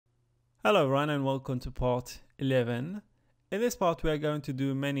Hello everyone and welcome to part 11. In this part we are going to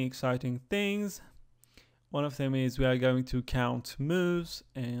do many exciting things. One of them is we are going to count moves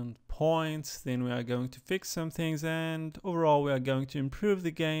and points, then we are going to fix some things, and overall we are going to improve the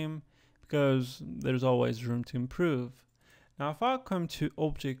game because there's always room to improve. Now if I come to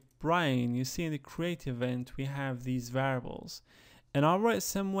object brain, you see in the create event we have these variables. And I read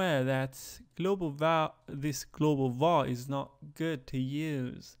somewhere that this global var is not good to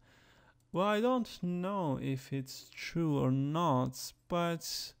use. Well, I don't know if it's true or not,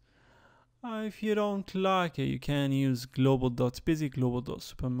 but if you don't like it, you can use global.busy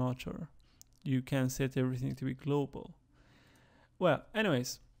global.supermotor. You can set everything to be global. Well,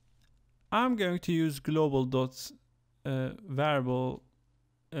 anyways, I'm going to use global.variable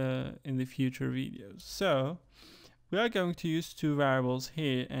in the future videos. So we are going to use two variables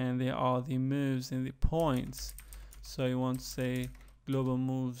here, and they are the moves and the points. So you want to say global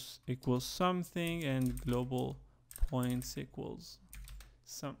moves equals something and global points equals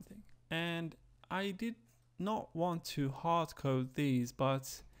something. And I did not want to hard code these,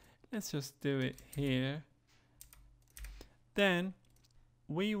 but let's just do it here. Then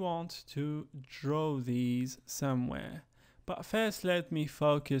we want to draw these somewhere, but first let me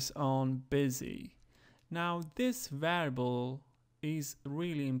focus on busy. Now this variable is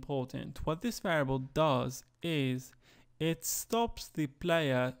really important. What this variable does is it stops the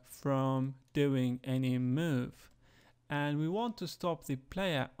player from doing any move, and we want to stop the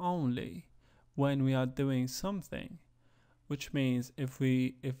player only when we are doing something, which means if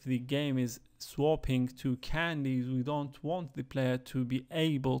the game is swapping two candies, we don't want the player to be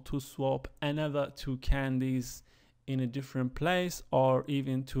able to swap another two candies in a different place, or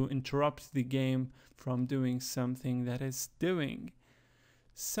even to interrupt the game from doing something that it's doing.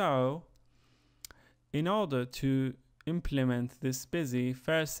 So in order to implement this busy,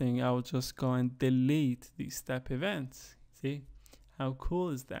 first thing I will just go and delete the step events. See how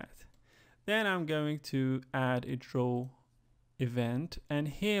cool is that? Then I'm going to add a draw event, and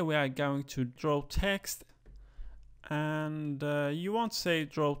here we are going to draw text, and you want to say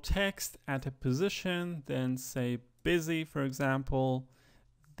draw text at a position, then say busy for example,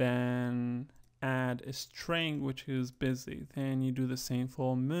 then add a string which is busy. Then you do the same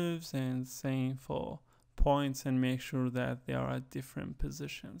for moves and same for points, and make sure that they are at different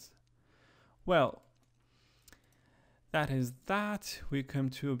positions. Well, that is that. We come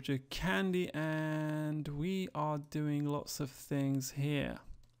to object candy, and we are doing lots of things here.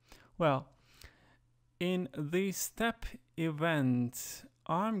 Well, in the step event,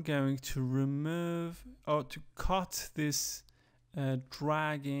 I'm going to remove or to cut this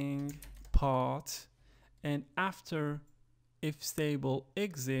dragging part, and after if stable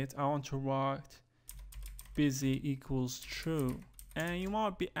exit, I want to write busy equals true. And you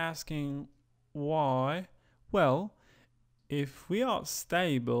might be asking why. Well, if we are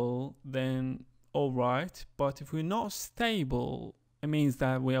stable, then alright, but if we're not stable, it means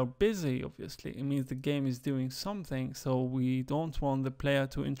that we are busy. Obviously it means the game is doing something, so we don't want the player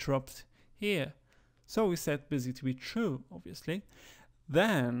to interrupt here, so we set busy to be true, obviously.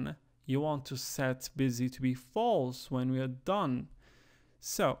 Then you want to set busy to be false when we are done.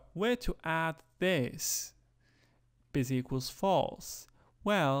 So where to add this? Busy equals false.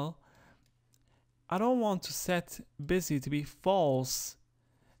 Well, I don't want to set busy to be false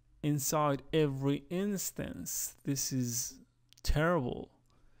inside every instance. This is terrible,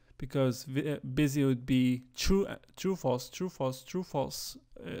 because busy would be true, true, false, true, false, true, false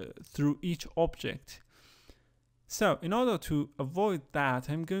through each object. So in order to avoid that,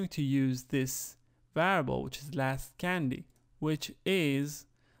 I'm going to use this variable, which is last candy, which is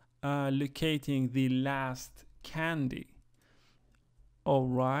locating the last candy. All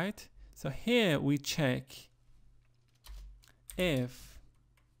right, so here we check if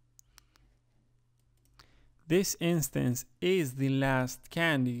this instance is the last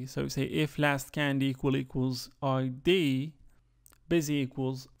candy. So we say if last candy equals id, busy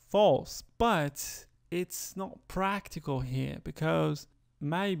equals false. But it's not practical here, because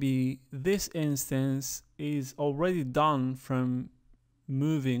maybe this instance is already done from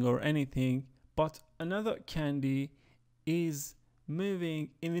moving or anything, but another candy is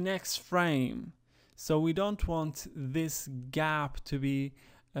moving in the next frame. So we don't want this gap to be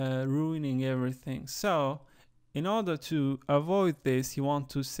ruining everything. So in order to avoid this, you want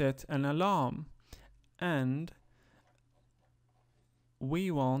to set an alarm, and we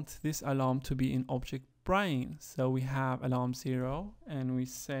want this alarm to be in object brain. So we have alarm 0, and we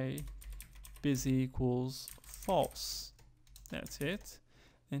say busy equals false. That's it.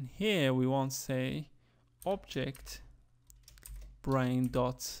 And here we want to say object brain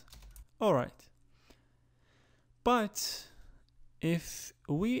dot Alright. But if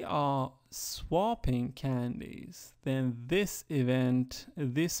we are swapping candies, then this event,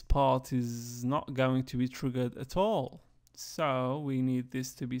 this part is not going to be triggered at all. So we need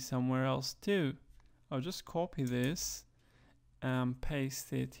this to be somewhere else too. I'll just copy this and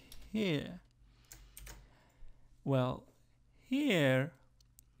paste it here. Well, here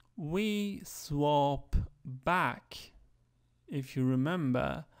we swap back. If you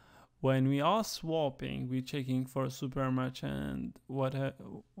remember, when we are swapping, we're checking for super match and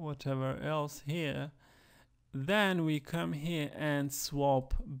whatever else here. Then we come here and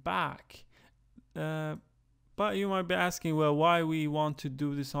swap back. But you might be asking, well, why we want to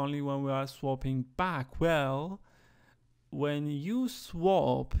do this only when we are swapping back? Well, when you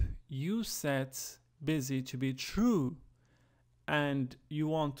swap, you set busy to be true, and you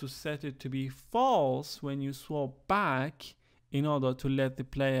want to set it to be false when you swap back in order to let the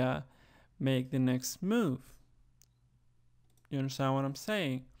player make the next move. You understand what I'm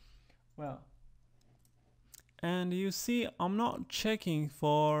saying? Well, and you see, I'm not checking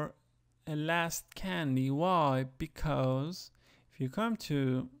for a last candy. Why? Because if you come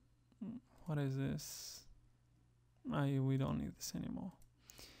to, what is this? We don't need this anymore.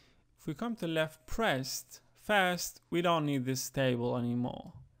 If we come to left pressed, first, we don't need this table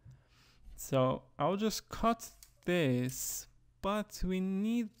anymore. So I'll just cut this, but we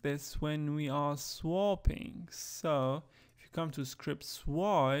need this when we are swapping. So if you come to script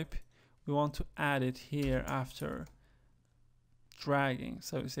swipe, we want to add it here after dragging.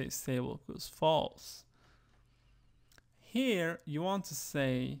 So we say stable equals false. Here you want to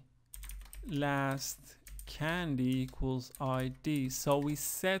say last candy equals ID. So we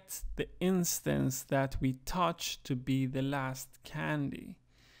set the instance that we touch to be the last candy.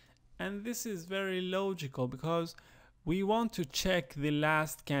 And this is very logical because we want to check the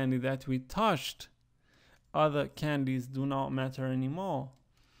last candy that we touched. Other candies do not matter anymore.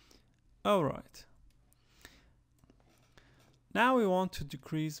 Alright. Now we want to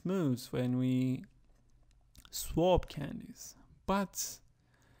decrease moves when we swap candies. But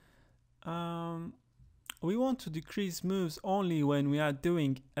we want to decrease moves only when we are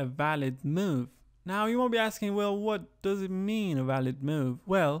doing a valid move. Now you might be asking, well, what does it mean, a valid move?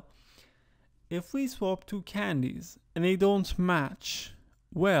 Well, if we swap two candies and they don't match,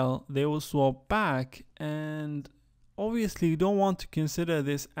 well, they will swap back, and obviously you don't want to consider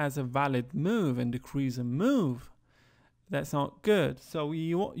this as a valid move and decrease a move. That's not good. So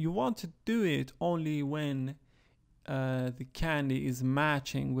you want to do it only when the candy is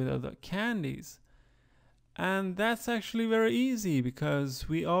matching with other candies. And that's actually very easy because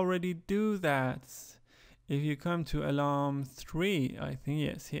we already do that. If you come to alarm 3, I think,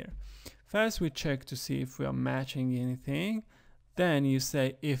 yes, here. First we check to see if we are matching anything. Then you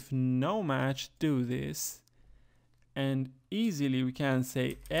say if no match, do this. And easily we can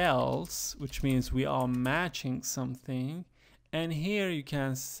say else, which means we are matching something. And here you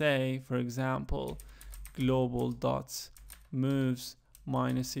can say, for example, global dot moves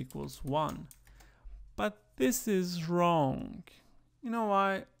minus equals 1. But this is wrong. You know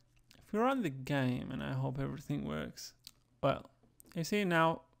why? If you run the game, and I hope everything works, well, you see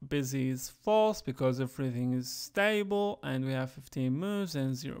now busy is false because everything is stable and we have 15 moves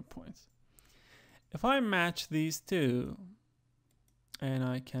and 0 points. If I match these two, and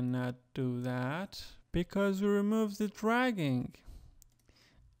I cannot do that because we removed the dragging,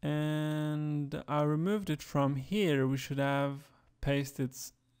 and I removed it from here, we should have pasted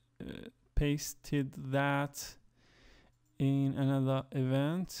that in another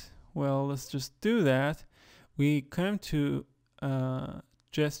event. Well, let's just do that. We come to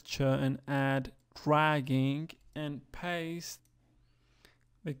gesture and add dragging and paste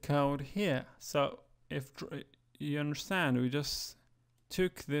the code here. So if you understand, we just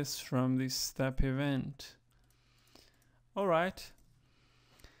took this from this step event. Alright,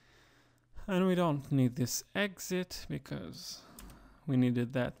 and we don't need this exit because we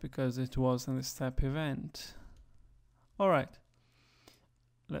needed that because it was in the step event. Alright,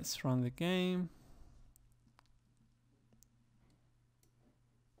 let's run the game.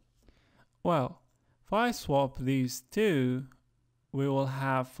 Well, if I swap these two, we will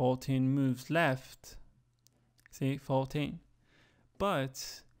have 14 moves left. See, 14.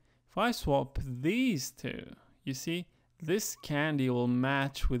 But if I swap these two, you see, this candy will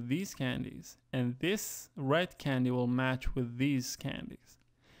match with these candies, and this red candy will match with these candies.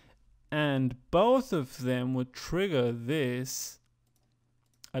 And both of them would trigger this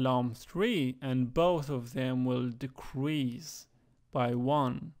alarm 3, and both of them will decrease by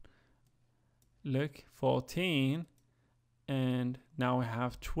 1. Look, 14, and now we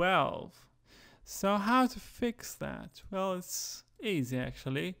have 12. So how to fix that? Well, it's easy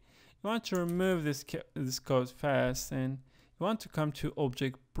actually. You want to remove this code first, and you want to come to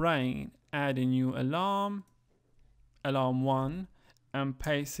object brain, add a new alarm 1, and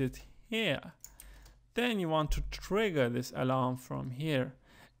paste it here. Then you want to trigger this alarm from here,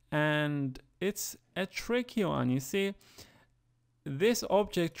 and it's a tricky one. You see, this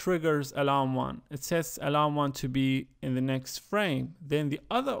object triggers alarm 1. It sets alarm 1 to be in the next frame. Then the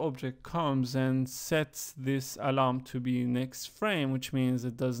other object comes and sets this alarm to be next frame, which means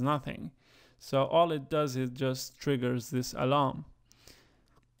it does nothing. So all it does is just triggers this alarm.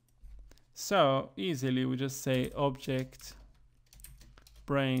 So easily we just say object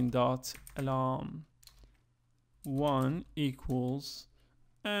brain dot alarm 1 equals,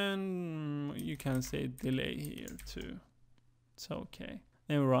 and you can say delay here too. It's okay.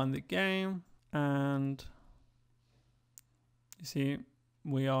 Then we run the game, and you see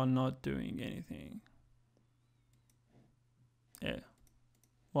we are not doing anything. Yeah.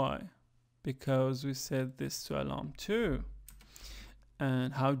 Why? Because we set this to alarm 2.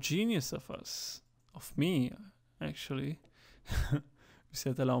 And how genius of us, of me actually. We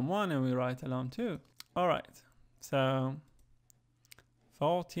set alarm 1 and we write alarm 2. Alright, so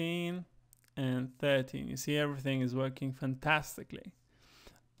 14 and 13. You see, everything is working fantastically.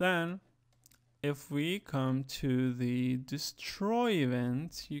 Then if we come to the destroy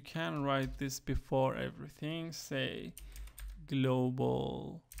event, you can write this before everything. Say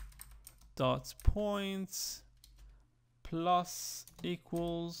global dot points plus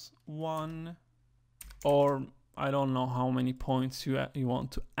equals 1, or I don't know how many points you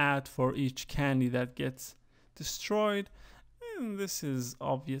want to add for each candy that gets destroyed. And this is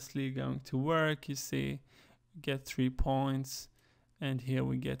obviously going to work. You see, we get 3 points, and here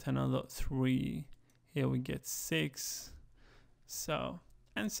we get another 3, here we get 6, so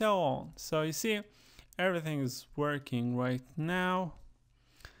and so on. So you see, everything is working right now.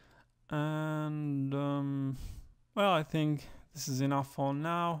 And well, I think this is enough for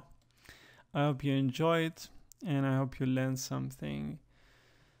now. I hope you enjoyed, and I hope you learned something.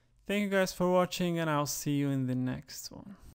 Thank you guys for watching, and I'll see you in the next one.